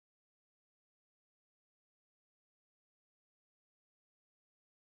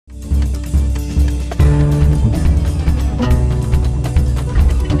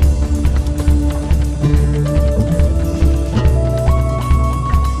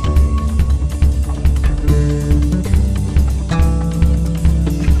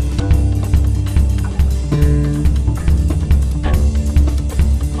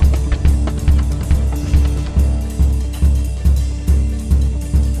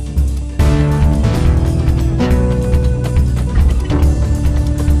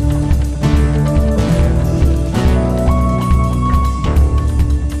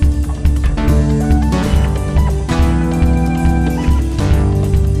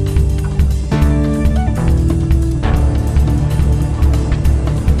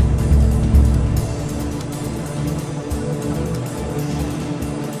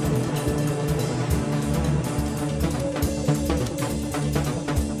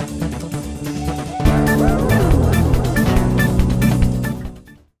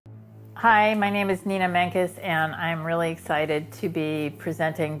Hi, my name is Nina Menke, and I'm really excited to be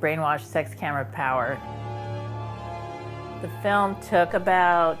presenting Brainwashed Sex Camera Power. The film took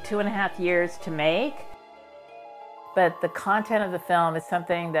about 2.5 years to make, but the content of the film is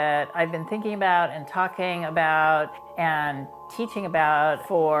something that I've been thinking about and talking about and teaching about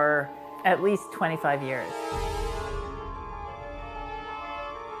for at least 25 years.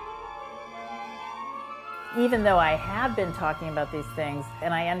 Even though I have been talking about these things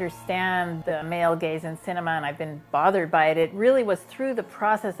and I understand the male gaze in cinema and I've been bothered by it, it really was through the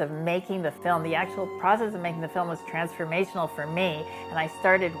process of making the film. The actual process of making the film was transformational for me, and I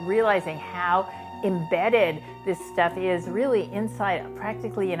started realizing how embedded this stuff is really inside,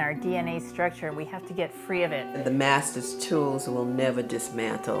 practically in our DNA structure, and we have to get free of it. The master's tools will never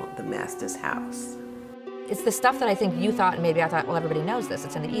dismantle the master's house. It's the stuff that I think you thought, and maybe I thought, well, everybody knows this,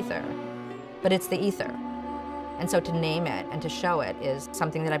 it's in the ether. But it's the ether. And so to name it and to show it is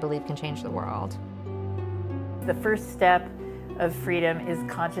something that I believe can change the world. The first step of freedom is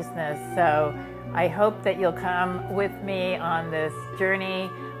consciousness. So I hope that you'll come with me on this journey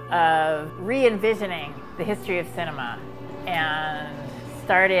of re-envisioning the history of cinema and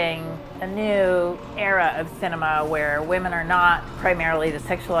starting a new era of cinema where women are not primarily the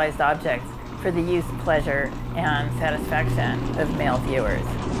sexualized objects for the use, pleasure, and satisfaction of male viewers.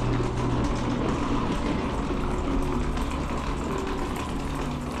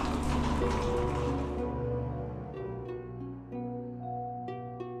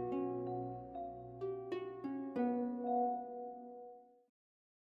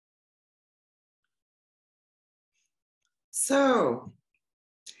 So,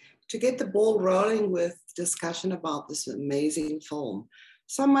 to get the ball rolling with discussion about this amazing film,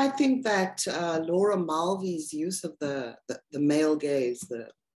 some might think that Laura Mulvey's use of the male gaze, the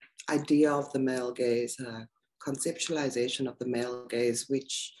idea of the male gaze, conceptualization of the male gaze,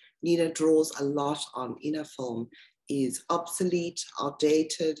 which Nina draws a lot on in her film, is obsolete,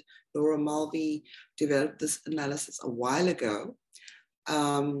 outdated. Laura Mulvey developed this analysis a while ago.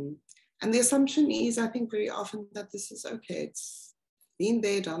 And the assumption is, I think, very often that this is okay. It's been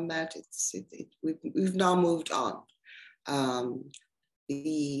there, done that. We've now moved on.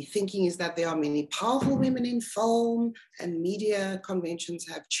 The thinking is that there are many powerful women in film and media conventions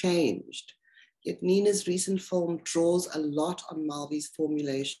have changed. Yet Nina's recent film draws a lot on Mulvey's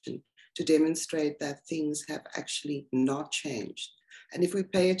formulation to demonstrate that things have actually not changed. And if we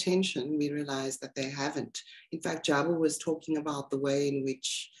pay attention, we realize that they haven't. In fact, JABU was talking about the way in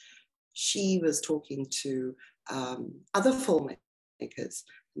which she was talking to other filmmakers.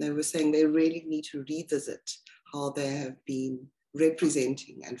 And they were saying they really need to revisit how they have been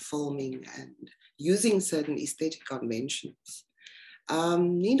representing and filming and using certain aesthetic conventions.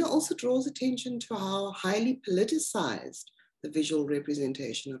 Nina also draws attention to how highly politicized the visual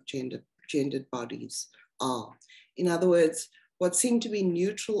representation of gendered bodies are. In other words, what seem to be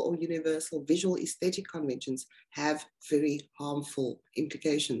neutral or universal visual aesthetic conventions have very harmful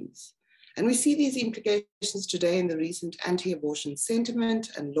implications. And we see these implications today in the recent anti-abortion sentiment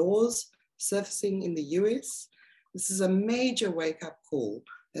and laws surfacing in the US. This is a major wake-up call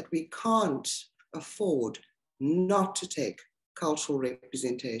that we can't afford not to take cultural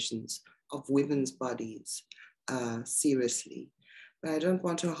representations of women's bodies seriously. But I don't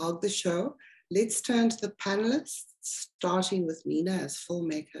want to hog the show. Let's turn to the panelists, starting with Nina as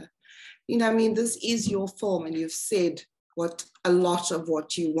filmmaker. Nina, I mean, this is your film, and you've said a lot of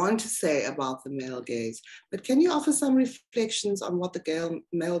what you want to say about the male gaze, but can you offer some reflections on what the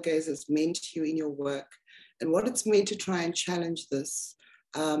male gaze has meant to you in your work and what it's meant to try and challenge this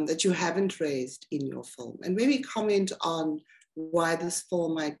that you haven't raised in your film? And maybe comment on why this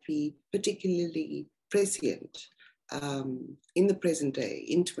film might be particularly prescient in the present day,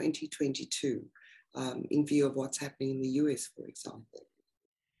 in 2022, in view of what's happening in the US, for example.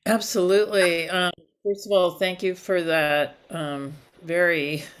 Absolutely. First of all, thank you for that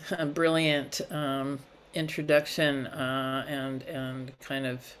very brilliant introduction and kind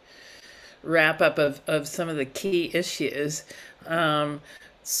of wrap up of some of the key issues.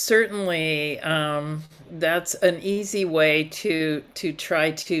 Certainly, that's an easy way to try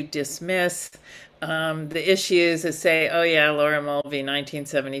to dismiss the issues is say, oh yeah, Laura Mulvey,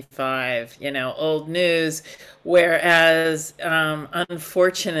 1975, old news. Whereas,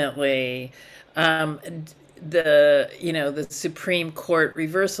 unfortunately, the Supreme Court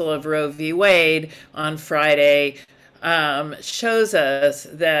reversal of Roe v. Wade on Friday shows us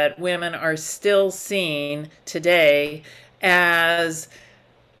that women are still seen today as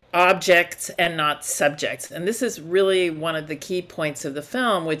objects and not subjects. And this is really one of the key points of the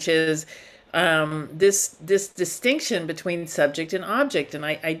film, which is this distinction between subject and object. And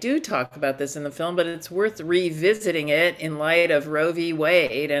I do talk about this in the film, but it's worth revisiting it in light of Roe v.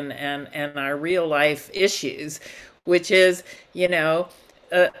 Wade and our real life issues, which is, you know,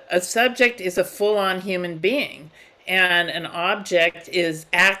 a subject is a full-on human being, and an object is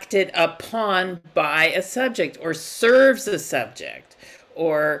acted upon by a subject, or serves a subject,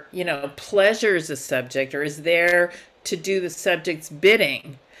 or, you know, pleasures a subject, or is there to do the subject's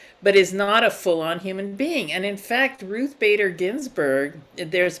bidding, but is not a full-on human being. And in fact, Ruth Bader Ginsburg,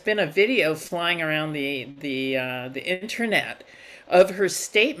 there's been a video flying around the internet of her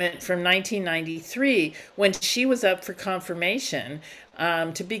statement from 1993 when she was up for confirmation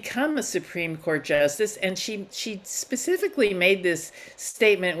to become a Supreme Court justice. And she specifically made this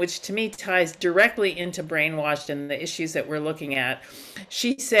statement, which to me ties directly into Brainwashed and the issues that we're looking at.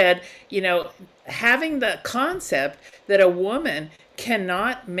 She said, you know, having the concept that a woman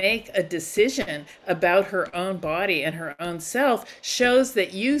cannot make a decision about her own body and her own self shows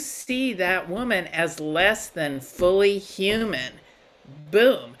that you see that woman as less than fully human.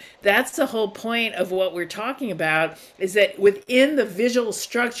 Boom. That's the whole point of what we're talking about, is that within the visual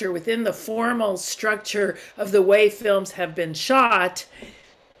structure, within the formal structure of the way films have been shot,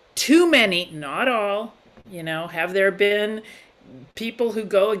 too many, not all, you know, have there been people who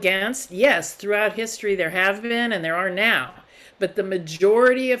go against? Yes, throughout history there have been, and there are now. But the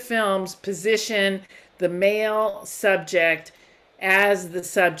majority of films position the male subject, as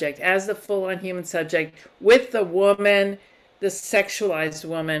the full-on human subject, with the woman, the sexualized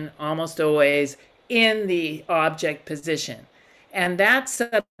woman, almost always in the object position. And that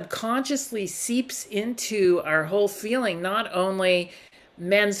subconsciously seeps into our whole feeling, not only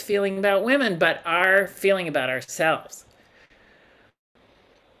men's feeling about women, but our feeling about ourselves.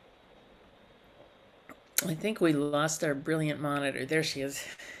 I think we lost our brilliant monitor. There she is.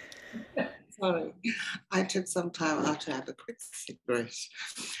 Sorry, I took some time out to have a quick cigarette.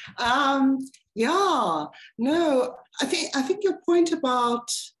 Yeah, no, I think your point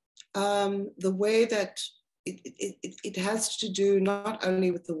about the way that it has to do not only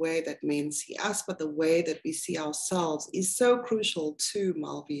with the way that men see us, but the way that we see ourselves is so crucial to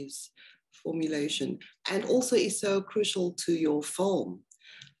Malvi's formulation, and also is so crucial to your film.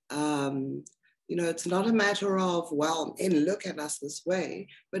 You know, it's not a matter of, well, men look at us this way,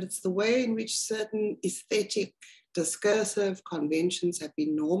 but it's the way in which certain aesthetic, discursive conventions have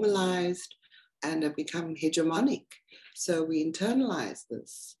been normalized and have become hegemonic. So we internalize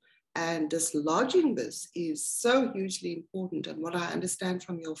this, and dislodging this is so hugely important. And what I understand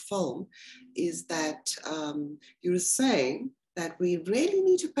from your film is that you're saying that we really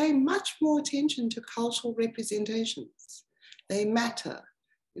need to pay much more attention to cultural representations. They matter.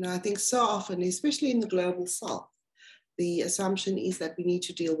 You know, I think so often, especially in the global South, the assumption is that we need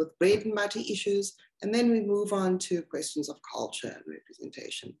to deal with bread and butter issues, and then we move on to questions of culture and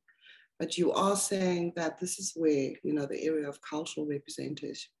representation. But you are saying that this is where, you know, the area of cultural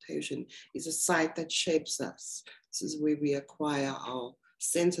representation is a site that shapes us. This is where we acquire our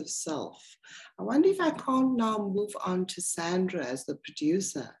sense of self. I wonder if I can't now move on to Sandra as the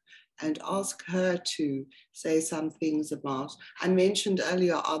producer and ask her to say some things about, I mentioned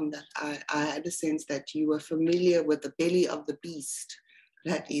earlier on that I had a sense that you were familiar with the belly of the beast,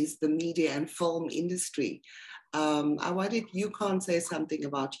 that is the media and film industry. I wonder if you can't say something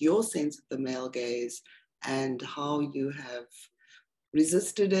about your sense of the male gaze and how you have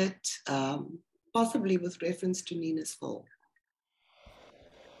resisted it, possibly with reference to Nina's film.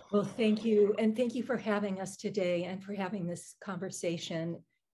 Well, thank you. And thank you for having us today and for having this conversation.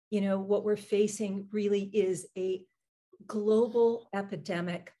 You know, what we're facing really is a global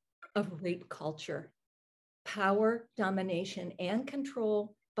epidemic of rape culture, power, domination, and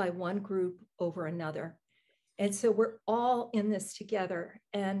control by one group over another. And so we're all in this together.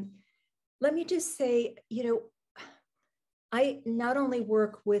 And let me just say, you know, I not only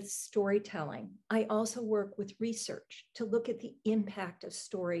work with storytelling, I also work with research to look at the impact of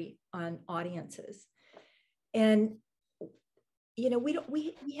story on audiences. And you know,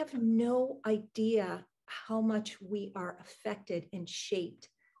 we have no idea how much we are affected and shaped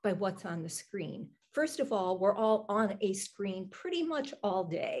by what's on the screen. First of all, we're all on a screen pretty much all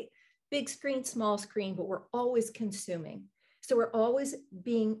day. Big screen, small screen, but we're always consuming. So we're always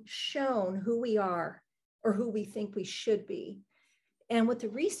being shown who we are or who we think we should be. And what the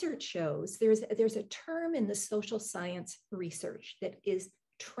research shows, there's a term in the social science research that is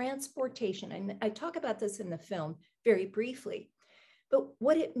transportation. And I talk about this in the film very briefly. But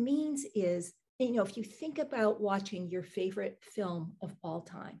what it means is, you know, if you think about watching your favorite film of all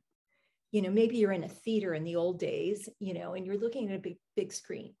time, you know, maybe you're in a theater in the old days, you know, and you're looking at a big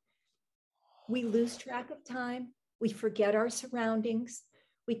screen. we lose track of time. We forget our surroundings.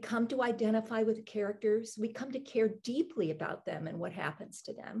 We come to identify with the characters. We come to care deeply about them and what happens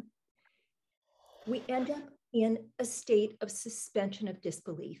to them. We end up in a state of suspension of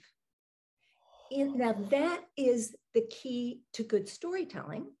disbelief. Now that is the key to good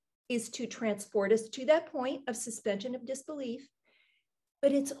storytelling, is to transport us to that point of suspension of disbelief.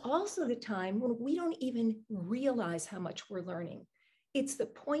 But it's also the time when we don't even realize how much we're learning. It's the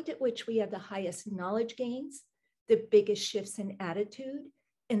point at which we have the highest knowledge gains, the biggest shifts in attitude,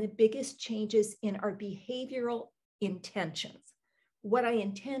 and the biggest changes in our behavioral intentions, what I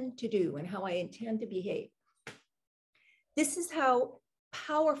intend to do and how I intend to behave. This is how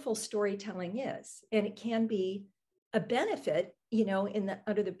powerful storytelling is, and it can be a benefit, you know,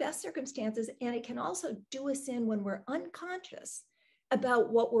 under the best circumstances, and it can also do us in when we're unconscious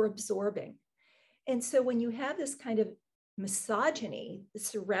about what we're absorbing. And so when you have this kind of misogyny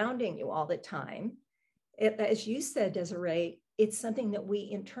surrounding you all the time, as you said, DESIREE, it's something that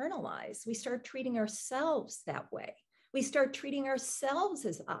we internalize. We start treating ourselves that way. We start treating ourselves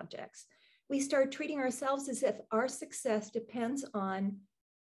as objects. We start treating ourselves as if our success depends on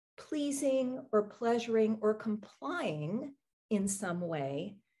pleasing or pleasuring or complying in some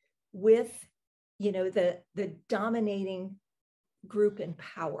way with, you know, the dominating group in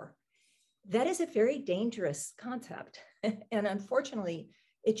power. That is a very dangerous concept. And unfortunately,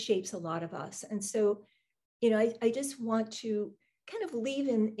 it shapes a lot of us. And so, you know, I just want to kind of leave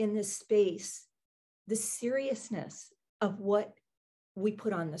in this space the seriousness of what we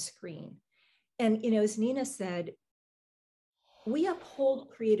put on the screen. And, you know, as Nina said, we uphold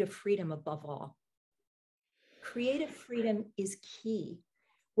creative freedom above all. Creative freedom is key.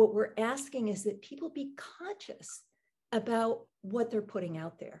 What we're asking is that people be conscious about what they're putting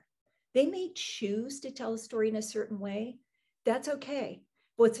out there. They may choose to tell a story in a certain way. That's okay.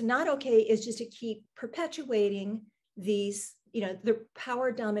 What's not okay is just to keep perpetuating these, you know, the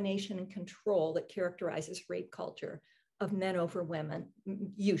power, domination, and control that characterizes rape culture of men over women.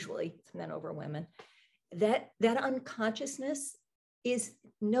 Usually it's men over women. That unconsciousness is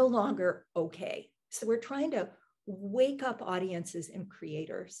no longer okay. So we're trying to wake up audiences and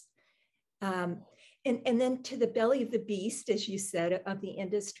creators. And then to the belly of the beast, as you said, of the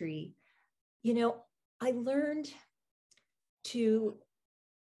industry, you know, I learned to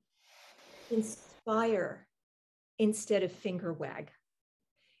inspire instead of finger wag.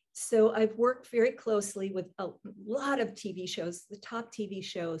 So I've worked very closely with a lot of TV shows, the top TV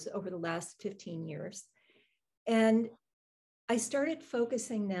shows over the last 15 years. And I started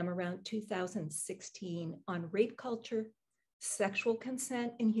focusing them around 2016 on rape culture, sexual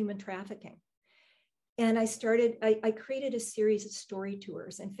consent, and human trafficking. And I created a series of story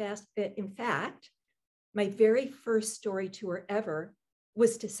tours. In fact, my very first story tour ever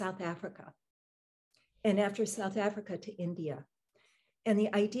was to South Africa. And after South Africa to India. And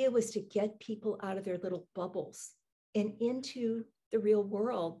the idea was to get people out of their little bubbles and into the real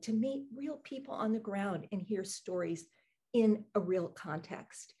world, to meet real people on the ground and hear stories in a real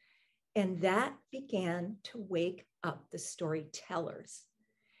context. And that began to wake up the storytellers.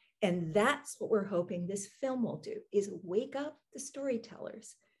 And that's what we're hoping this film will do, is wake up the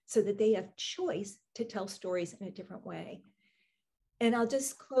storytellers so that they have choice to tell stories in a different way. And I'll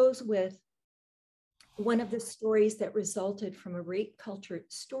just close with one of the stories that resulted from a rape culture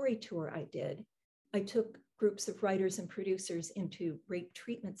story tour I did. I took groups of writers and producers into rape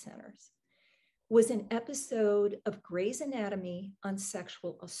treatment centers, was an episode of Grey's Anatomy on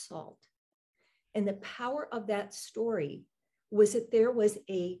sexual assault. And the power of that story was that there was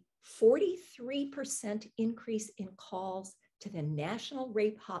a 43% increase in calls to the National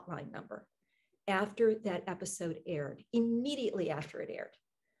Rape Hotline number after that episode aired, immediately after it aired.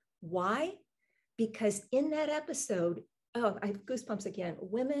 Why? Because in that episode, oh, I have goosebumps again,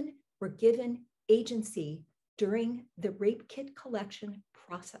 women were given agency during the rape kit collection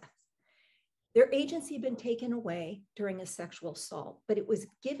process. Their agency had been taken away during a sexual assault, but it was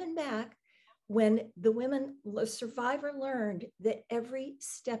given back when the survivor learned that every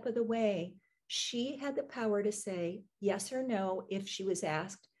step of the way, she had the power to say yes or no if she was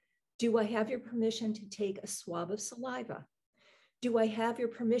asked, do I have your permission to take a swab of saliva? Do I have your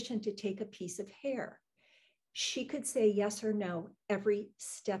permission to take a piece of hair? She could say yes or no every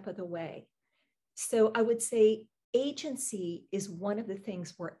step of the way. So I would say agency is one of the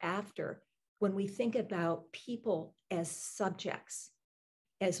things we're after when we think about people as subjects.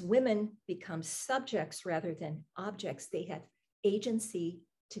 As women become subjects rather than objects, they have agency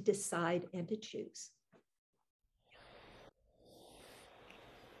to decide and to choose.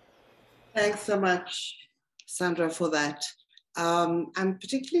 Thanks so much, Sandra, for that. I'm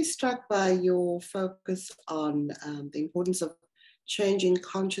particularly struck by your focus on the importance of changing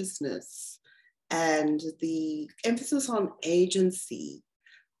consciousness and the emphasis on agency.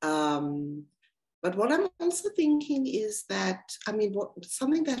 But what I'm also thinking is that, I mean,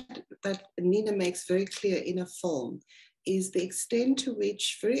 something that Nina makes very clear in a film is the extent to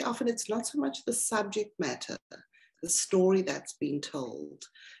which very often it's not so much the subject matter, the story that's being told,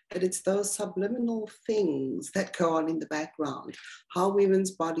 but it's those subliminal things that go on in the background, how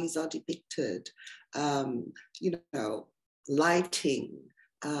women's bodies are depicted, you know, lighting,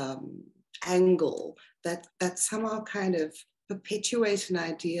 angle, that somehow kind of perpetuate an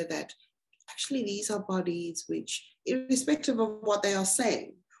idea that actually these are bodies which, irrespective of what they are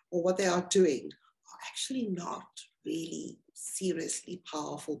saying or what they are doing, are actually not really seriously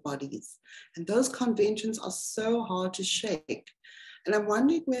powerful bodies. And those conventions are so hard to shake. And I'm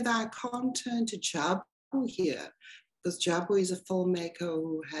wondering whether I can't turn to JABU here, because JABU is a filmmaker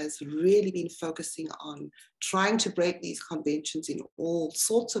who has really been focusing on trying to break these conventions in all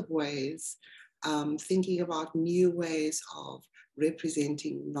sorts of ways, thinking about new ways of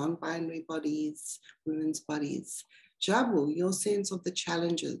representing non-binary bodies, women's bodies. JABU, your sense of the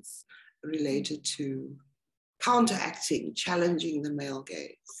challenges related to counteracting, challenging the male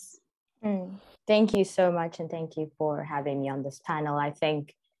gaze. Thank you so much, and thank you for having me on this panel. I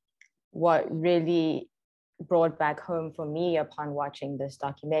think what really brought back home for me upon watching this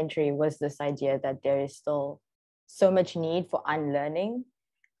documentary was this idea that there is still so much need for unlearning,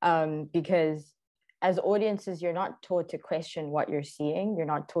 because as audiences, you're not taught to question what you're seeing, you're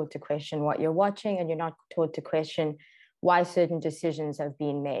not taught to question what you're watching, and you're not taught to question why certain decisions have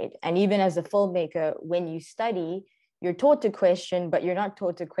been made. And even as a filmmaker, when you study, you're taught to question, but you're not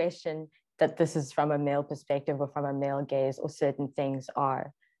taught to question that this is from a male perspective or from a male gaze, or certain things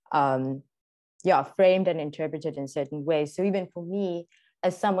are framed and interpreted in certain ways. So even for me,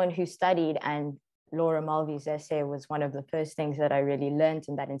 as someone who studied, and Laura Mulvey's essay was one of the first things that I really learned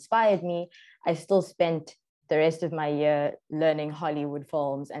and that inspired me, I still spent the rest of my year learning Hollywood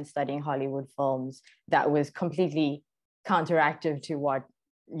films and studying Hollywood films that was completely counteractive to what,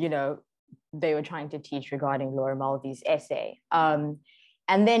 you know, they were trying to teach regarding Laura Mulvey's essay.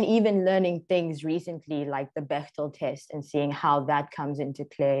 And then even learning things recently like the Bechdel test and seeing how that comes into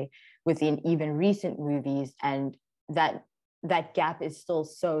play within even recent movies, and that gap is still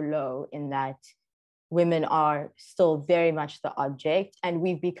so low in that women are still very much the object, and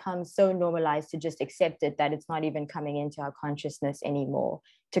we've become so normalized to just accept it that it's not even coming into our consciousness anymore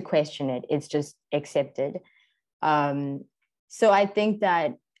to question it. It's just accepted. So I think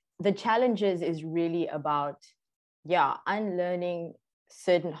that the challenges is really about, unlearning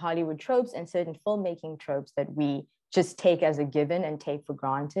certain Hollywood tropes and certain filmmaking tropes that we just take as a given and take for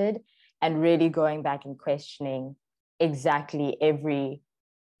granted, and really going back and questioning exactly every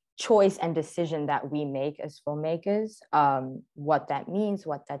choice and decision that we make as filmmakers, what that means,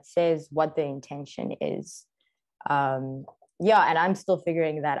 what that says, what the intention is. And I'm still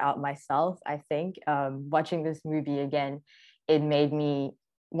figuring that out myself. I think watching this movie again, it made me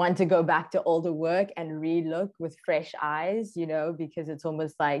want to go back to older work and re-look with fresh eyes, you know, because it's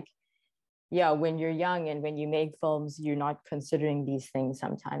almost like, when you're young and when you make films, you're not considering these things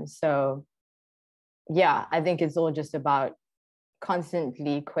sometimes. So I think it's all just about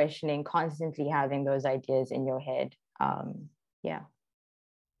constantly questioning, constantly having those ideas in your head.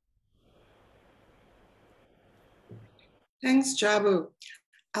 Thanks, Jabu.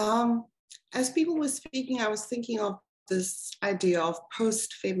 As people were speaking, I was thinking of this idea of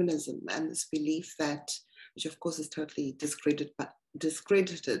post-feminism and this belief that, which of course is totally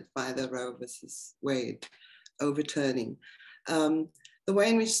discredited by the Roe versus Wade overturning, the way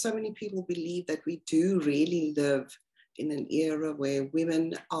in which so many people believe that we do really live in an era where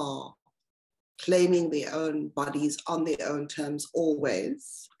women are claiming their own bodies on their own terms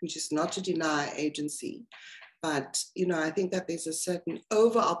always, which is not to deny agency. But, you know, I think that there's a certain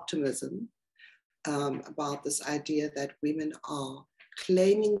over-optimism about this idea that women are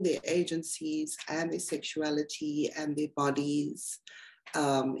claiming their agencies and their sexuality and their bodies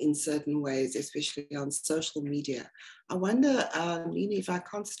in certain ways, especially on social media. I wonder, Nina, if I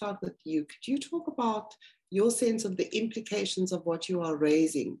can't start with you, could you talk about your sense of the implications of what you are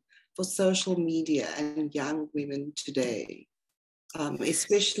raising for social media and young women today,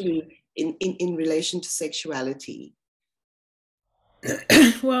 especially in relation to sexuality?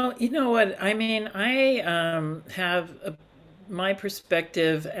 Well, you know what? I mean, I have my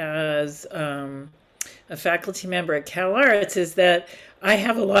perspective as a faculty member at CalArts is that I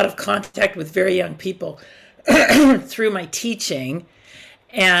have a lot of contact with very young people through my teaching.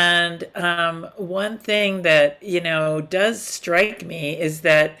 And one thing that, does strike me is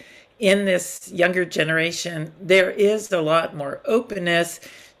that in this younger generation, there is a lot more openness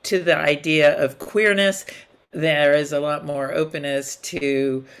to the idea of queerness. There is a lot more openness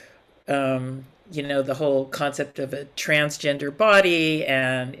to, the whole concept of a transgender body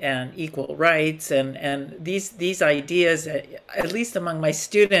and equal rights. And these ideas, at least among my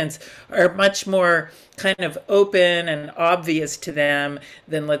students, are much more kind of open and obvious to them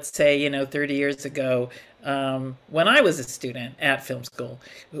than, let's say, 30 years ago. When I was a student at film school,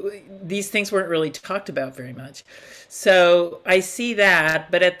 these things weren't really talked about very much. So I see that,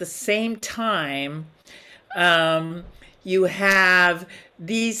 but at the same time, you have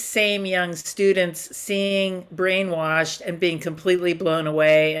these same young students seeing Brainwashed and being completely blown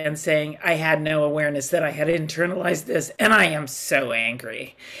away and saying, I had no awareness that I had internalized this, and I am so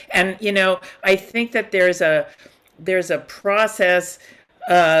angry. And, I think that there's a process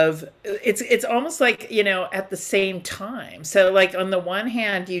of, it's almost like, at the same time. So like on the one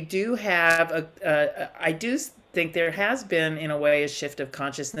hand, you do have I do think there has been, in a way, a shift of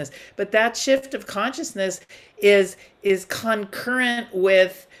consciousness, but that shift of consciousness is concurrent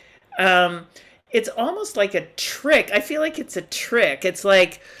with, it's almost like a trick. I feel like it's a trick. It's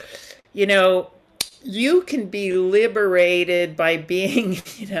like, you can be liberated by being,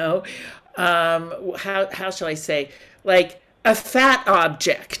 how shall I say, like a fat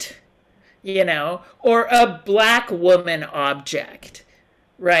object, or a black woman object,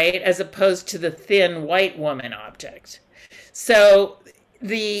 right? As opposed to the thin white woman object. So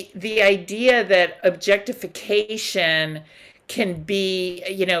the idea that objectification can be,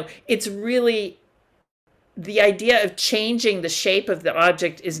 it's really, the idea of changing the shape of the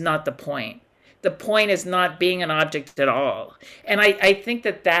object is not the point. The point is not being an object at all. And I think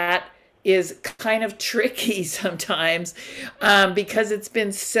that is kind of tricky sometimes, because it's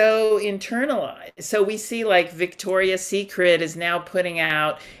been so internalized. So we see like Victoria's Secret is now putting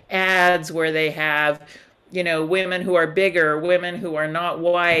out ads where they have, women who are bigger, women who are not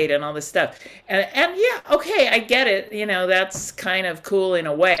white, and all this stuff. And yeah, okay, I get it. That's kind of cool in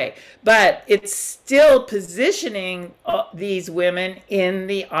a way, but it's still positioning these women in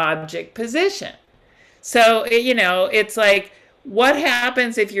the object position. So, it's like, what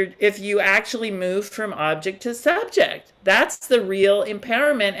happens if you actually move from object to subject? That's the real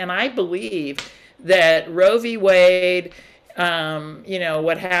empowerment. And I believe that Roe v. Wade,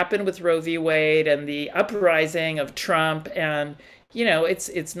 what happened with Roe v. Wade and the uprising of Trump, and,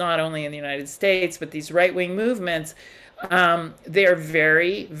 it's not only in the United States, but these right-wing movements, they're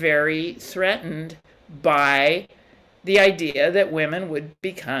very, very threatened by the idea that women would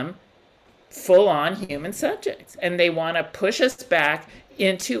become full-on human subjects, and they want to push us back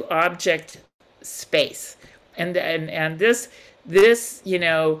into object space. And this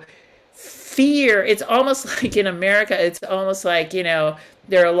fear, it's almost like in America, it's almost like, there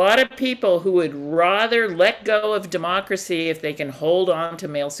are a lot of people who would rather let go of democracy if they can hold on to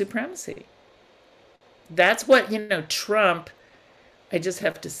male supremacy. That's what, Trump, I just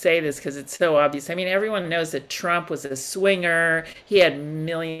have to say this because it's so obvious. I mean, everyone knows that Trump was a swinger. He had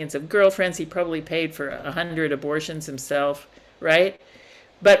millions of girlfriends. He probably paid for 100 abortions himself, right?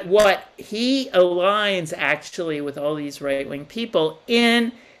 But what he aligns actually with all these right-wing people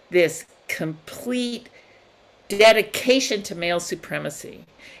in this complete dedication to male supremacy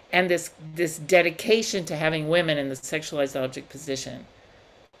and this dedication to having women in the sexualized object position.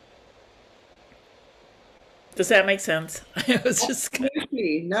 Does that make sense? I was just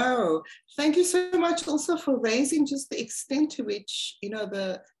Absolutely. No. Thank you so much also for raising just the extent to which,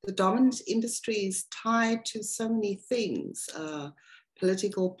 the dominant industry is tied to so many things,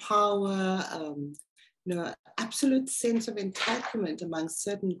 political power, absolute sense of entitlement among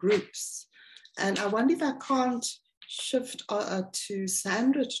certain groups. And I wonder if I can't shift to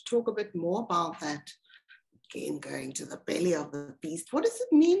Sandra to talk a bit more about that. Again, going to the belly of the beast. What does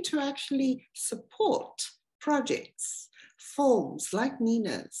it mean to actually support projects, films like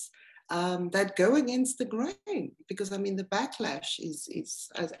Nina's, that go against the grain? Because I mean, the backlash is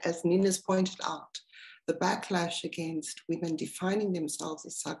as Nina's pointed out, the backlash against women defining themselves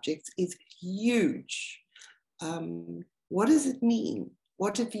as subjects is huge. What does it mean?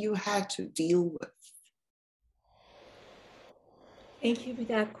 What have you had to deal with? Thank you for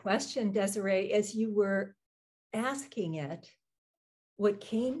that question, DESIREE. As you were asking it, what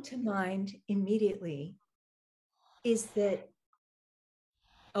came to mind immediately is that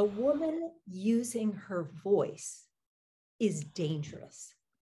a woman using her voice is dangerous.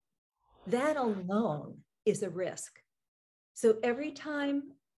 That alone is a risk. So every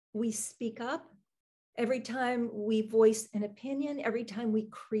time we speak up, Every time we voice an opinion, every time we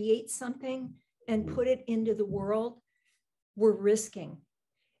create something and put it into the world, we're risking.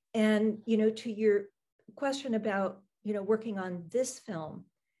 And, you know, to your question about, you know, working on this film,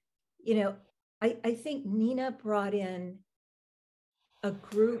 you know, I think Nina brought in a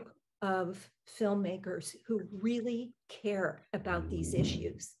group of filmmakers who really care about these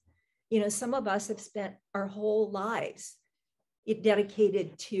issues. You know, some of us have spent our whole lives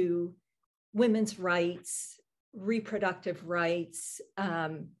dedicated to women's rights, reproductive rights,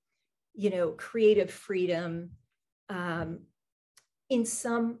 you know, creative freedom in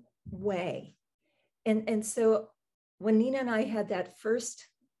some way. And so when Nina and I had that first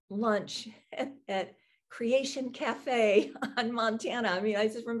lunch at Creation Cafe on Montana, I mean, I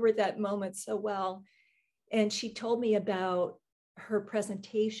just remember that moment so well. And she told me about her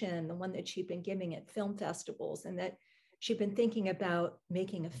presentation, the one that she'd been giving at film festivals, and that she'd been thinking about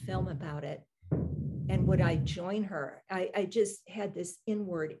making a film about it. And would I join her? I just had this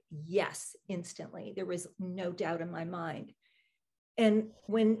inward yes instantly. There was no doubt in my mind. And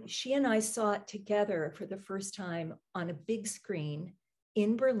when she and I saw it together for the first time on a big screen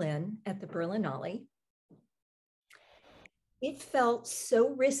in Berlin at the Berlinale, it felt so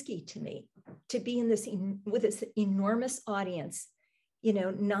risky to me to be in this with this enormous audience, you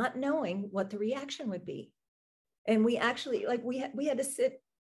know, not knowing what the reaction would be. And we actually, like, we had to sit,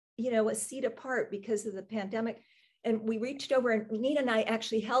 you know, a seat apart because of the pandemic. And we reached over, and Nina and I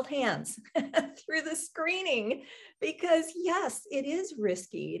actually held hands through the screening, because yes, it is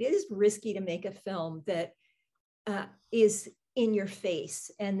risky. It is risky to make a film that is in your face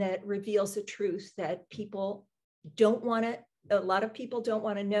and that reveals a truth that people don't want to, a lot of people don't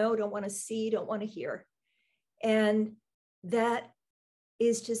want to know, don't want to see, don't want to hear. And that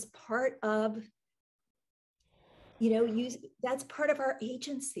is just part of, you know, that's part of our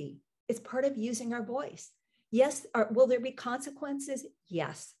agency. It's part of using our voice. Yes, will there be consequences?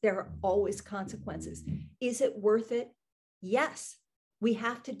 Yes, there are always consequences. Is it worth it? Yes, we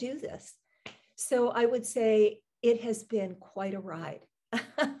have to do this. So I would say it has been quite a ride.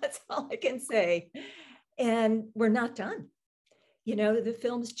 That's all I can say. And we're not done. You know, the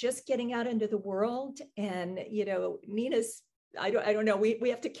film's just getting out into the world, and, you know, Nina's, I don't know, we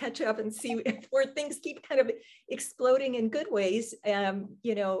have to catch up and see where things keep kind of exploding in good ways,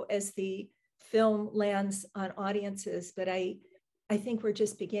 you know, as the film lands on audiences. But I think we're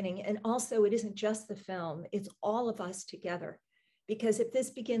just beginning. And also, it isn't just the film, it's all of us together. Because if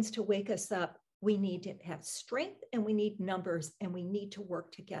this begins to wake us up, we need to have strength, and we need numbers, and we need to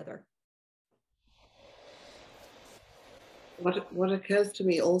work together. What occurs to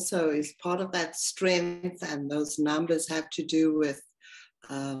me also is part of that strength and those numbers have to do with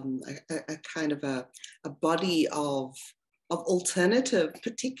a kind of a body of alternative,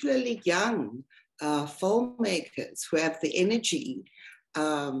 particularly young filmmakers who have the energy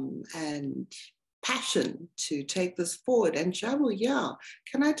and passion to take this forward. And JABU, yeah,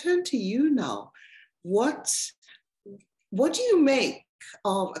 can I turn to you now? What do you make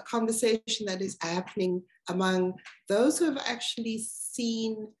of a conversation that is happening among those who have actually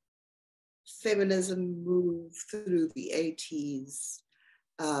seen feminism move through the 80s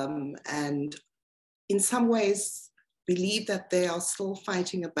and in some ways believe that they are still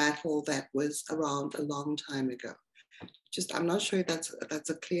fighting a battle that was around a long time ago? Just, I'm not sure if that's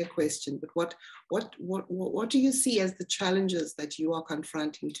a clear question, but what do you see as the challenges that you are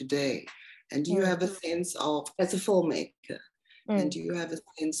confronting today? And do you have a sense of, as a filmmaker, and do you have a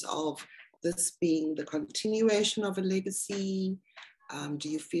sense of this being the continuation of a legacy? Do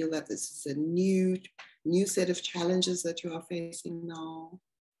you feel that this is a new set of challenges that you are facing now?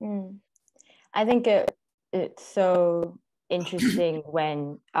 I think it's so interesting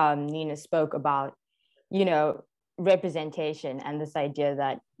when Nina spoke about, you know, representation and this idea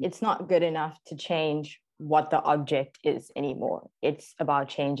that it's not good enough to change what the object is anymore. It's about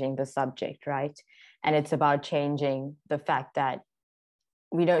changing the subject, right? And it's about changing the fact that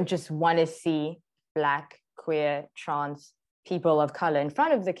we don't just want to see Black, queer, trans people of color in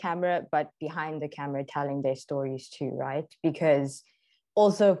front of the camera, but behind the camera telling their stories too, right? Because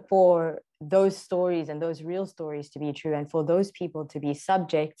also for those stories and those real stories to be true, and for those people to be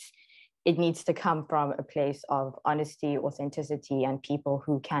subjects, it needs to come from a place of honesty, authenticity, and people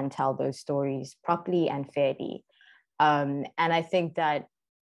who can tell those stories properly and fairly. And I think that,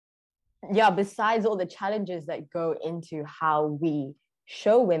 yeah, besides all the challenges that go into how we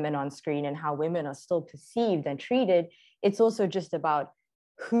show women on screen and how women are still perceived and treated, it's also just about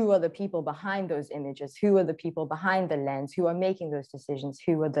who are the people behind those images, who are the people behind the lens, who are making those decisions,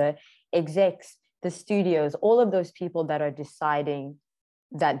 who are the execs, the studios, all of those people that are deciding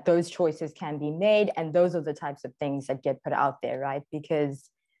that those choices can be made. And those are the types of things that get put out there, right? Because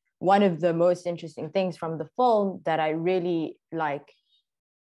one of the most interesting things from the film that I really had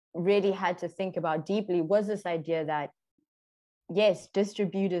to think about deeply was this idea that, yes,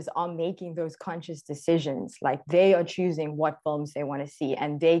 distributors are making those conscious decisions. Like, they are choosing what films they want to see,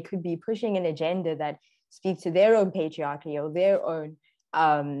 and they could be pushing an agenda that speaks to their own patriarchy or their own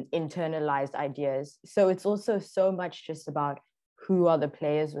internalized ideas. So it's also so much just about who are the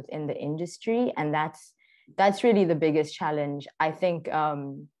players within the industry. And that's really the biggest challenge. I think,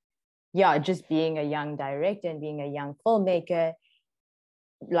 just being a young director and being a young filmmaker,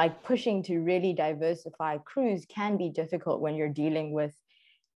 like pushing to really diversify crews can be difficult when you're dealing with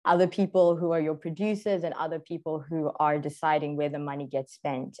other people who are your producers and other people who are deciding where the money gets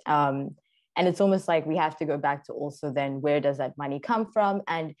spent. And it's almost like we have to go back to also then, where does that money come from?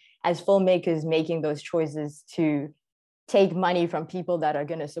 And as filmmakers, making those choices to take money from people that are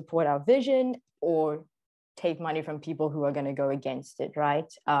going to support our vision, or take money from people who are going to go against it,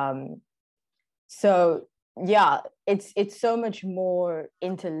 right? So yeah, it's so much more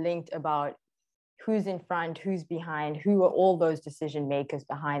interlinked about who's in front, who's behind, who are all those decision makers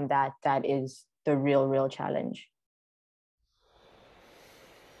behind that. That is the real challenge.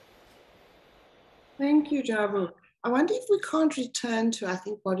 Thank you, JABU. I wonder if we can't return to, I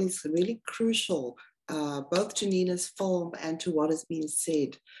think, what is really crucial, both to Nina's film and to what has been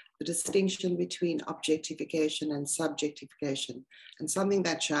said, the distinction between objectification and subjectification, and something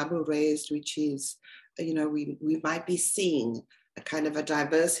that JABU raised, which is, we might be seeing a kind of a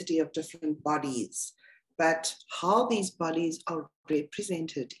diversity of different bodies, but how these bodies are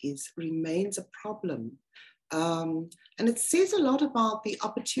represented remains a problem. And it says a lot about the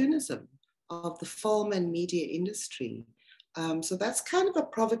opportunism of the film and media industry. So that's kind of a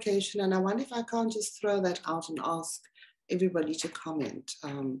provocation, and I wonder if I can't just throw that out and ask everybody to comment.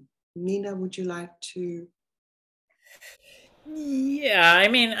 Nina, would you like to? Yeah, I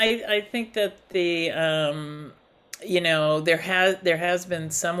mean, I think that the there has been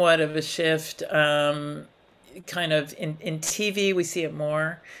somewhat of a shift. Kind of in TV, we see it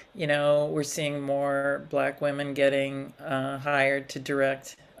more. We're seeing more Black women getting hired to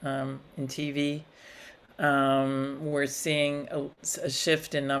direct in TV. We're seeing a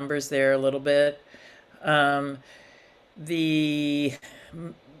shift in numbers there a little bit.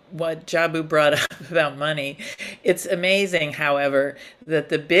 What JABU brought up about money, it's amazing, however, that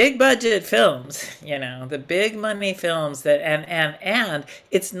the big budget films, the big money films that, and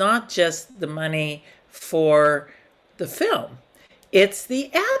it's not just the money for the film, it's the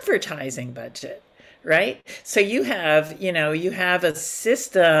advertising budget, right? So you have a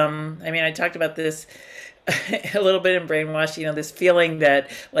system. I mean, I talked about this a little bit in Brainwashed, this feeling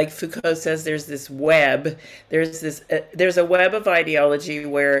that, like Foucault says, there's this web, there's a web of ideology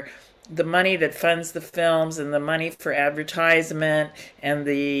where the money that funds the films and the money for advertisement and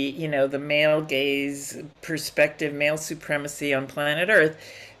the male gaze perspective, male supremacy on planet Earth,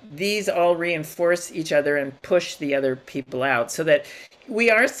 these all reinforce each other and push the other people out, so that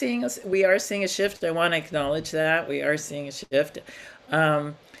we are seeing a shift. I want to acknowledge that we are seeing a shift.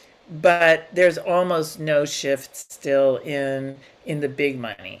 But there's almost no shift still in the big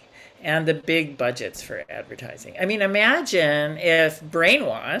money and the big budgets for advertising. I mean, imagine if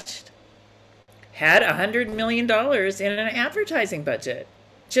Brainwashed had $100 million in an advertising budget.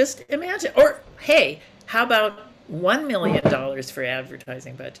 Just imagine. Or, hey, how about $1 million for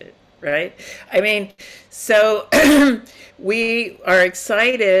advertising budget, right? I mean, so we are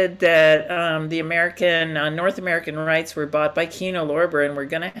excited that the North American rights were bought by Kino Lorber, and we're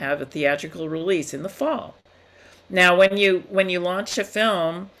going to have a theatrical release in the fall. Now, when you launch a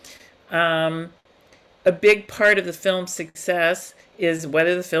film, a big part of the film's success is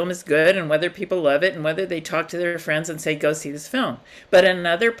whether the film is good and whether people love it and whether they talk to their friends and say, go see this film. But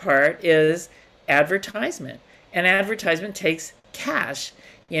another part is advertisement. And advertisement takes cash,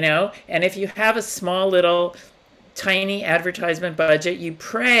 and if you have a small little tiny advertisement budget, you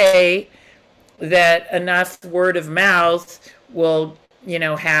pray that enough word of mouth will,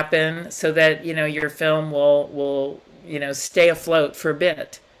 happen so that, your film will stay afloat for a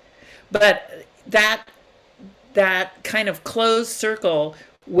bit. But that kind of closed circle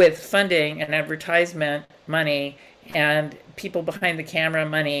with funding and advertisement money and people behind the camera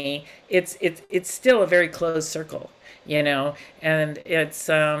money, it's still a very closed circle, and it's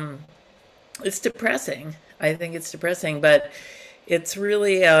depressing. I think it's depressing, but it's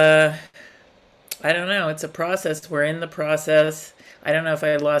really I don't know, it's a process. We're in the process. I don't know if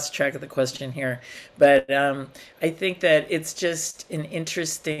I lost track of the question here, but I think that it's just an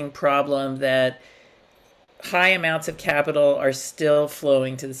interesting problem that high amounts of capital are still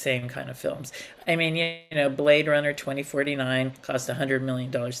flowing to the same kind of films. I mean, you know, Blade Runner 2049 cost $100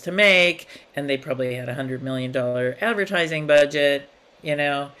 million to make, and they probably had $100 million advertising budget, you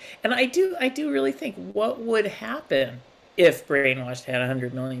know. And I do really think, what would happen if Brainwashed had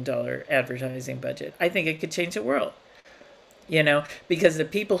 $100 million advertising budget? I think it could change the world, you know, because the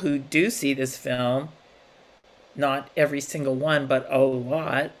people who do see this film, not every single one, but a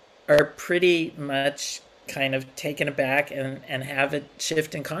lot, are pretty much kind of taken aback and have a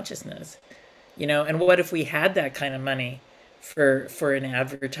shift in consciousness, you know. And what if we had that kind of money for an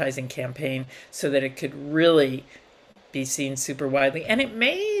advertising campaign so that it could really be seen super widely? And it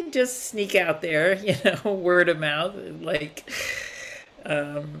may just sneak out there, you know, word of mouth, like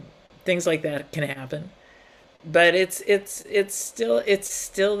things like that can happen. But it's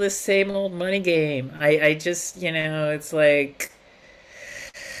still the same old money game. I just, you know, it's like,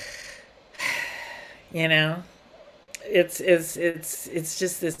 you know, it's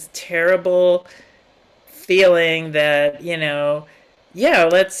just this terrible feeling that, you know, yeah,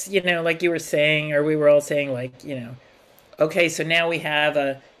 let's, you know, like you were saying, or we were all saying, like, you know, okay, so now we have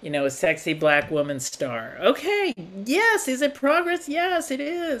a, you know, a sexy black woman star. Okay, yes, is it progress? Yes, it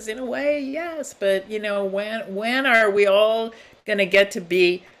is, in a way, yes. But, you know, when are we all gonna get to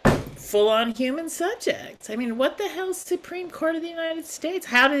be full-on human subjects? I mean, what the hell's Supreme Court of the United States?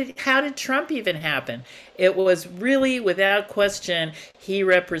 How did Trump even happen? It was really, without question, he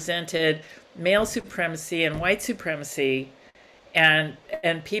represented male supremacy and white supremacy, and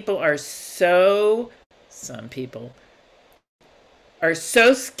people are so, some people are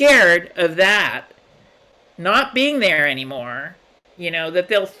so scared of that not being there anymore, you know, that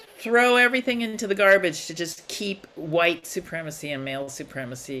they'll throw everything into the garbage to just keep white supremacy and male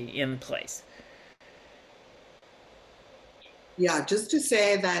supremacy in place. Yeah, just to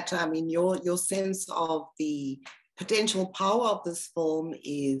say that, I mean, your sense of the potential power of this film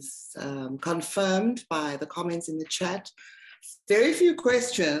is confirmed by the comments in the chat. Very few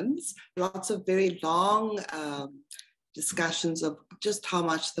questions, lots of very long discussions of just how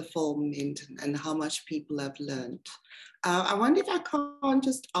much the film meant and how much people have learned. I wonder if I can't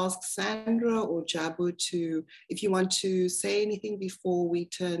just ask Sandra or Jabu if you want to say anything before we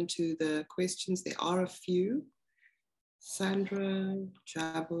turn to the questions. There are a few. Sandra,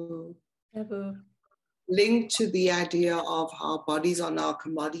 Jabu. Linked to the idea of how bodies are now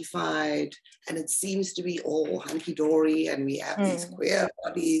commodified, and it seems to be all hunky-dory, and we have these queer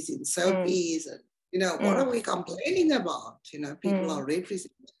bodies in soapies, and, you know, what are we complaining about? You know, people are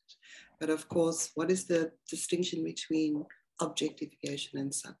represented. But of course, what is the distinction between objectification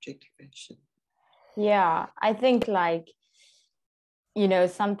and subjectification? Yeah, I think, like, you know,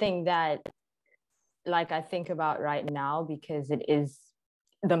 something that, like, I think about right now, because it is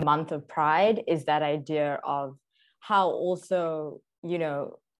the month of Pride, is that idea of how also, you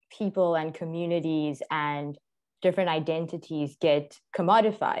know, people and communities and different identities get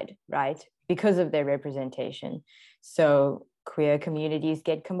commodified, right? Because of their representation. So queer communities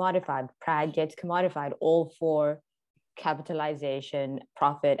get commodified, Pride gets commodified, all for capitalization,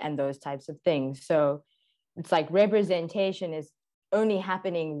 profit, and those types of things. So it's like representation is only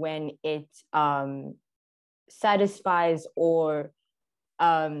happening when it satisfies or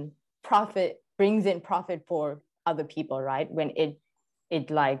brings in profit for other people, right? When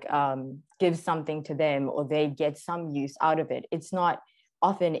it like gives something to them, or they get some use out of it. It's not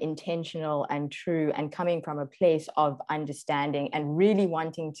often intentional and true and coming from a place of understanding and really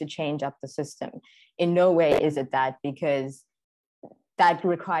wanting to change up the system. In no way is it that, because that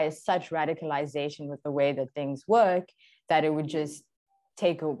requires such radicalization with the way that things work that it would just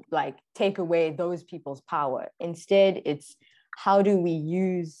take away those people's power. Instead, it's how do we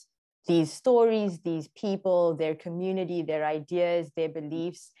use these stories, these people, their community, their ideas, their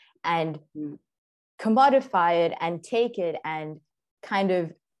beliefs, and commodify it and take it and kind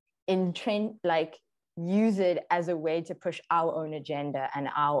of use it as a way to push our own agenda and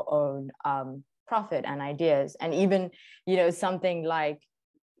our own profit and ideas. And even, you know, something like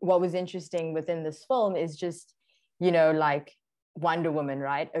what was interesting within this film is just, you know, like Wonder Woman,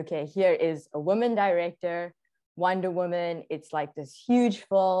 right? Okay, here is a woman director, Wonder Woman. It's like this huge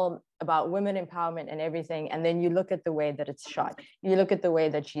film about women empowerment and everything. And then you look at the way that it's shot, you look at the way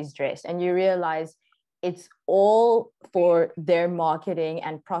that she's dressed, and you realize it's all for their marketing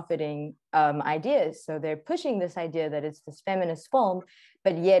and profiting ideas. So they're pushing this idea that it's this feminist film,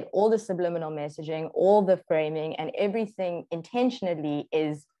 but yet all the subliminal messaging, all the framing and everything intentionally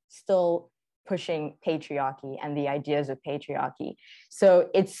is still pushing patriarchy and the ideas of patriarchy. So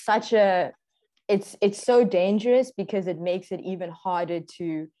it's such a, it's so dangerous, because it makes it even harder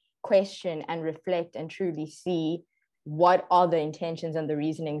to question and reflect and truly see what are the intentions and the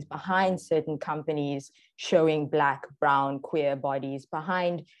reasonings behind certain companies showing Black, brown, queer bodies,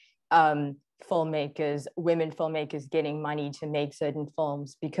 behind filmmakers, women filmmakers getting money to make certain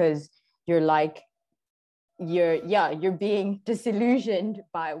films, because you're like, you're being disillusioned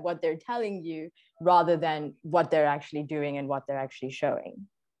by what they're telling you rather than what they're actually doing and what they're actually showing.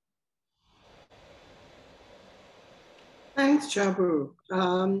 Thanks, Jabu.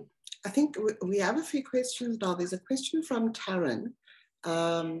 I think we have a few questions now. There's a question from Taryn,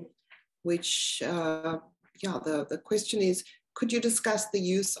 which, the question is, could you discuss the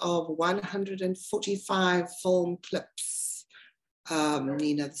use of 145 film clips?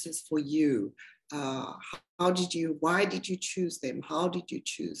 Nina, this is for you. Why did you choose them? How did you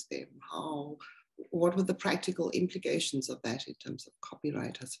choose them? What were the practical implications of that in terms of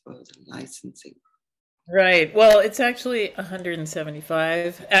copyright, I suppose, and licensing? Right. Well, it's actually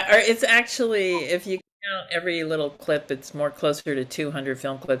 175. Or it's actually, if you count every little clip, it's more closer to 200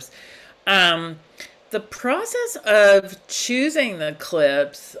 film clips. The process of choosing the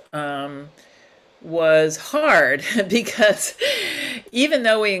clips was hard because even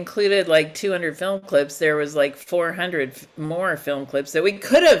though we included like 200 film clips, there was like 400 more film clips that we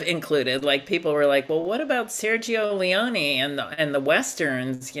could have included. Like people were like, well, what about Sergio Leone and the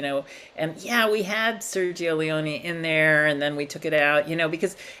Westerns, you know? And yeah, we had Sergio Leone in there and then we took it out, you know,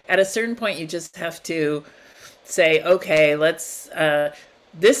 because at a certain point you just have to say, okay, let's,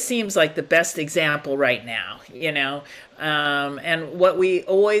 this seems like the best example right now, you know? And what we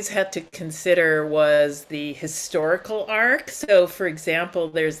always had to consider was the historical arc. So, for example,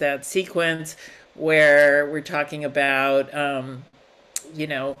 there's that sequence where we're talking about, you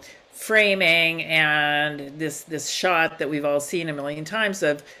know, framing and this shot that we've all seen a million times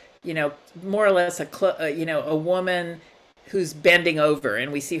of, you know, more or less a woman who's bending over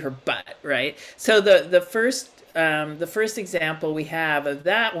and we see her butt, right? So the first example we have of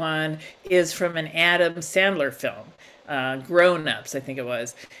that one is from an Adam Sandler film, Grown Ups, I think it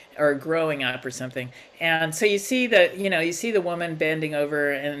was, or Growing Up or something. And so you see you see the woman bending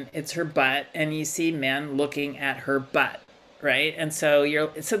over and it's her butt, and you see men looking at her butt, right? And so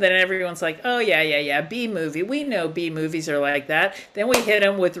then everyone's like, oh yeah, B movie. We know B movies are like that. Then we hit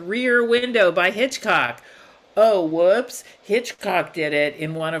them with Rear Window by Hitchcock. Oh, whoops, Hitchcock did it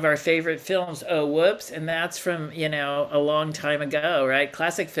in one of our favorite films. Oh, whoops. And that's from, you know, a long time ago, right?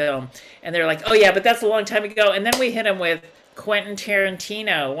 Classic film. And they're like, oh, yeah, but that's a long time ago. And then we hit them with Quentin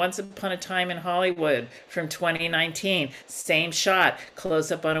Tarantino, Once Upon a Time in Hollywood from 2019. Same shot, close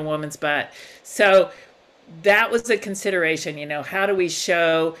up on a woman's butt. So that was a consideration, you know, how do we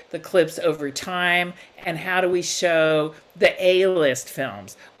show the clips over time and how do we show the A-list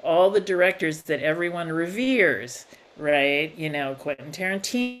films? All the directors that everyone reveres, right? You know, Quentin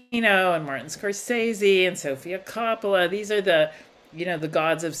Tarantino and Martin Scorsese and Sofia Coppola. These are the, you know, the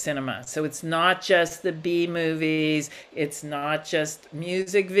gods of cinema. So it's not just the B movies. It's not just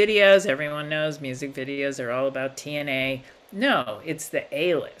music videos. Everyone knows music videos are all about TNA. No, it's the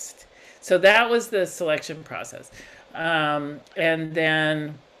A-list. So that was the selection process. And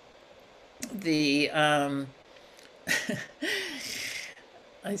then the...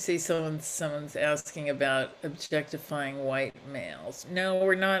 I see someone's asking about objectifying white males. No,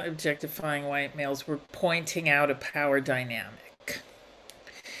 we're not objectifying white males. We're pointing out a power dynamic.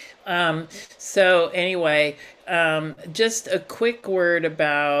 So anyway, just a quick word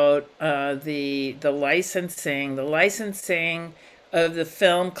about the licensing. The licensing of the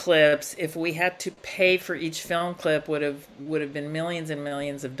film clips, if we had to pay for each film clip, would have been millions and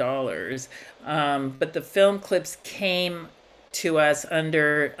millions of dollars. But the film clips came to us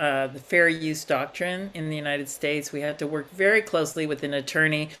under the fair use doctrine in the United States. We had to work very closely with an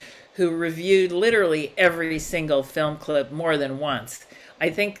attorney who reviewed literally every single film clip more than once.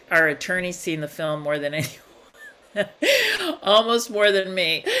 I think our attorney's seen the film more than anyone, almost more than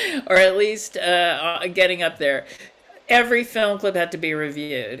me, or at least getting up there. Every film clip had to be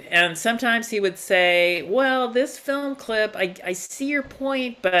reviewed. And sometimes he would say, well, this film clip, I see your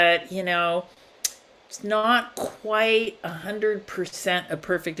point, but, you know, it's not quite 100% a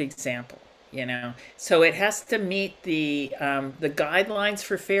perfect example, you know. So it has to meet the guidelines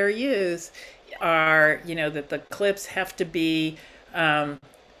for fair use are, you know, that the clips have to be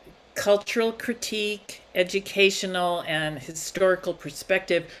cultural critique, educational, and historical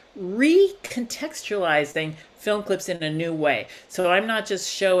perspective, recontextualizing film clips in a new way. So I'm not just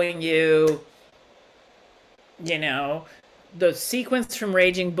showing you, you know, the sequence from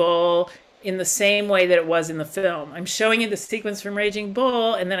Raging Bull in the same way that it was in the film. I'm showing you the sequence from Raging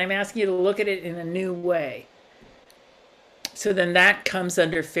Bull, and then I'm asking you to look at it in a new way. So then that comes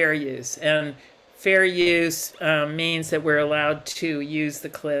under fair use. And fair use means that we're allowed to use the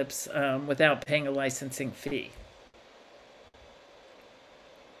clips without paying a licensing fee.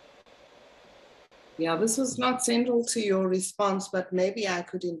 Yeah, this was not central to your response, but maybe I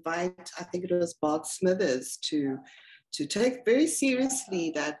could invite, I think it was Bart Smithers, to take very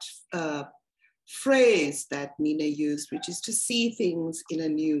seriously that phrase that Nina used, which is to see things in a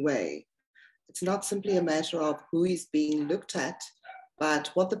new way. It's not simply a matter of who is being looked at,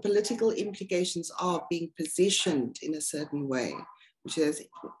 but what the political implications are of being positioned in a certain way, which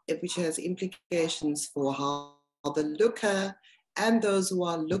has implications for how the looker and those who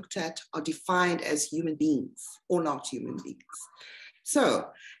are looked at are defined as human beings or not human beings. So,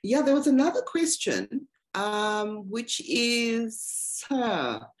 yeah, there was another question, which is,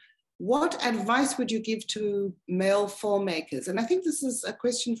 what advice would you give to male filmmakers? And I think this is a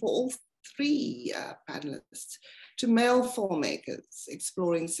question for all three panelists, to male filmmakers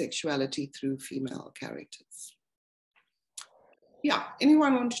exploring sexuality through female characters. Yeah,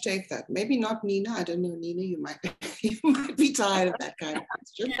 anyone want to take that? Maybe not Nina. I don't know, Nina, you might be tired of that kind of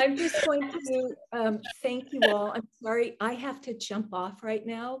question. I'm just going to thank you all. I'm sorry, I have to jump off right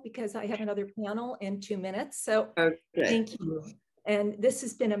now because I have another panel in 2 minutes. So Thank you. And this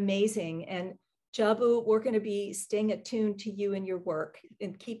has been amazing. And JABU, we're going to be staying attuned to you and your work,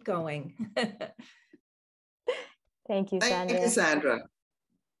 and keep going. Thank you, Sandra. Thank you, Sandra.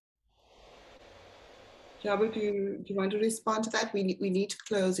 JABU, do you want to respond to that? We need to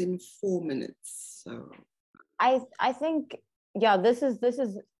close in 4 minutes. So I think, yeah, this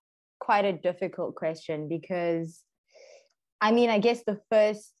is quite a difficult question, because I mean, I guess the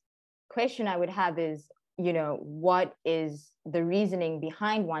first question I would have is, you know, what is the reasoning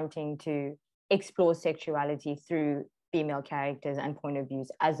behind wanting to explore sexuality through female characters and point of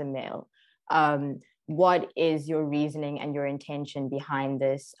views as a male? What is your reasoning and your intention behind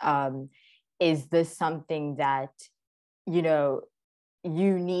this? Is this something that, you know,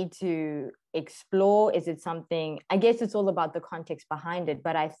 you need to explore? Is it something, I guess it's all about the context behind it,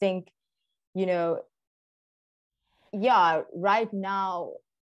 but I think, you know, yeah, right now,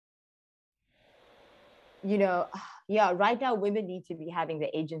 you know, yeah, right now women need to be having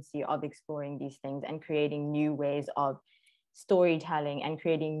the agency of exploring these things and creating new ways of storytelling and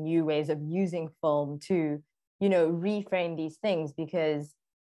creating new ways of using film to, you know, reframe these things, because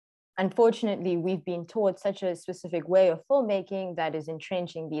unfortunately we've been taught such a specific way of filmmaking that is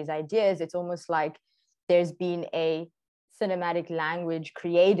entrenching these ideas. It's almost like there's been a cinematic language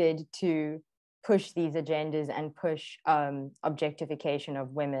created to push these agendas and push objectification of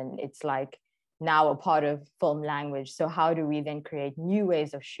women. It's like now a part of film language. So how do we then create new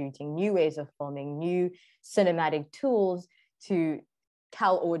ways of shooting, new ways of filming, new cinematic tools to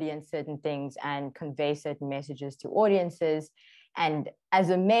tell audience certain things and convey certain messages to audiences? And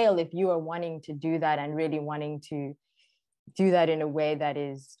as a male, if you are wanting to do that and really wanting to do that in a way that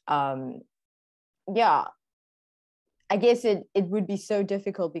is, yeah, I guess it would be so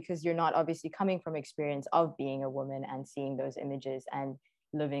difficult because you're not obviously coming from experience of being a woman and seeing those images and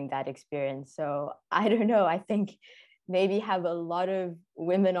living that experience. So I don't know, I think maybe have a lot of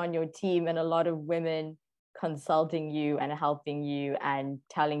women on your team and a lot of women consulting you and helping you and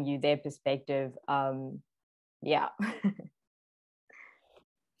telling you their perspective. Yeah.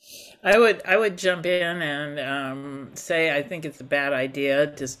 I would jump in and say I think it's a bad idea.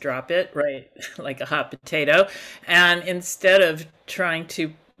 Just drop it, right, like a hot potato. And instead of trying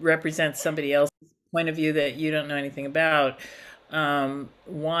to represent somebody else's point of view that you don't know anything about,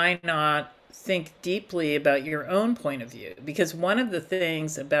 why not think deeply about your own point of view? Because one of the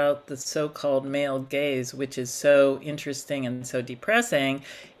things about the so-called male gaze, which is so interesting and so depressing,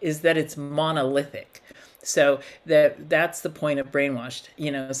 is that it's monolithic. So that's the point of Brainwashed.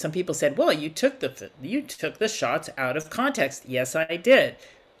 You know, some people said, well, you took the shots out of context. Yes, I did.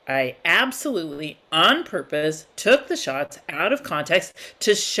 I absolutely, on purpose, took the shots out of context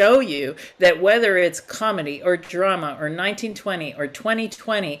to show you that whether it's comedy or drama or 1920 or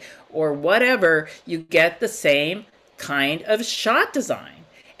 2020 or whatever, you get the same kind of shot design.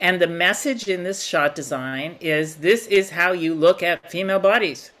 And the message in this shot design is, this is how you look at female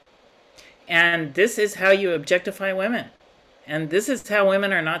bodies. And this is how you objectify women. And this is how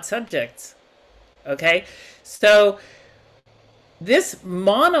women are not subjects. Okay? So this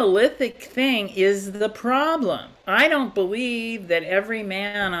monolithic thing is the problem. I don't believe that every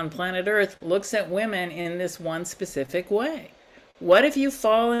man on planet Earth looks at women in this one specific way. What if you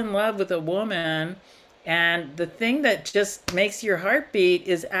fall in love with a woman and the thing that just makes your heart beat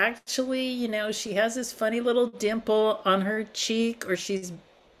is actually, you know, she has this funny little dimple on her cheek, or she's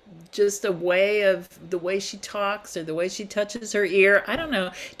just a way of the way she talks or the way she touches her ear? I don't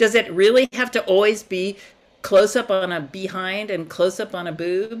know. Does it really have to always be close up on a behind and close up on a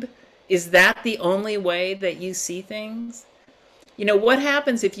boob? Is that the only way that you see things? You know, what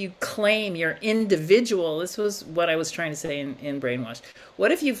happens if you claim you're individual? This was what I was trying to say in Brainwashed.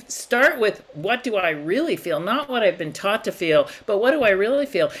 What if you start with, what do I really feel? Not what I've been taught to feel, but what do I really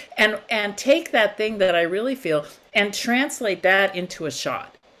feel? And take that thing that I really feel and translate that into a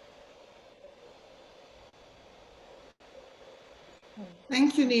shot.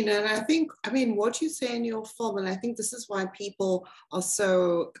 Thank you, Nina. And I mean, what you say in your film, and I think this is why people are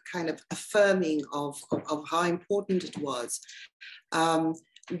so kind of affirming of how important it was.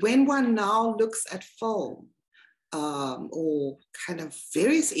 When one now looks at film or kind of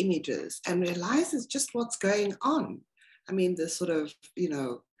various images and realizes just what's going on, I mean, the sort of, you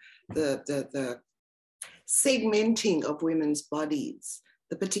know, the segmenting of women's bodies,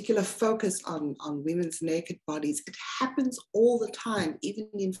 the particular focus on women's naked bodies, it happens all the time, even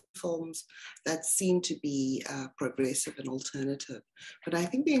in films that seem to be progressive and alternative. But I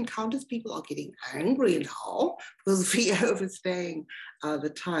think the encounters people are getting angry now because we are overstaying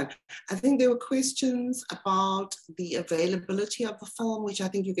the time. I think there were questions about the availability of the film, which I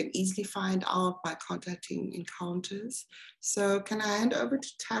think you can easily find out by contacting Encounters. So can I hand over to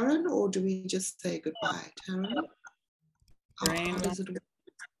Taryn, or do we just say goodbye, Taryn? How does it work?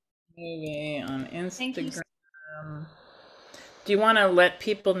 Movie on Instagram. Do you want to let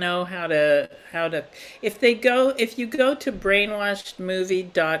people know how to if you go to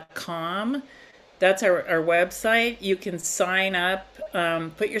brainwashedmovie.com, that's our website, you can sign up,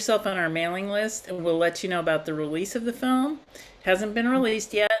 put yourself on our mailing list, and we'll let you know about the release of the film. It hasn't been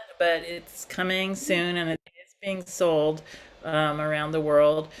released yet, but it's coming soon, and it is being sold around the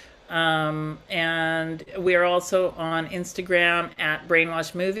world. And we're also on Instagram at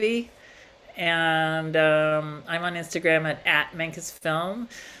Brainwashed Movie, and I'm on Instagram at MENKES Film.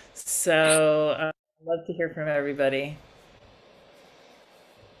 So I'd love to hear from everybody.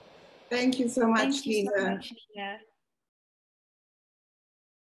 Thank you so much, Nina. Nina.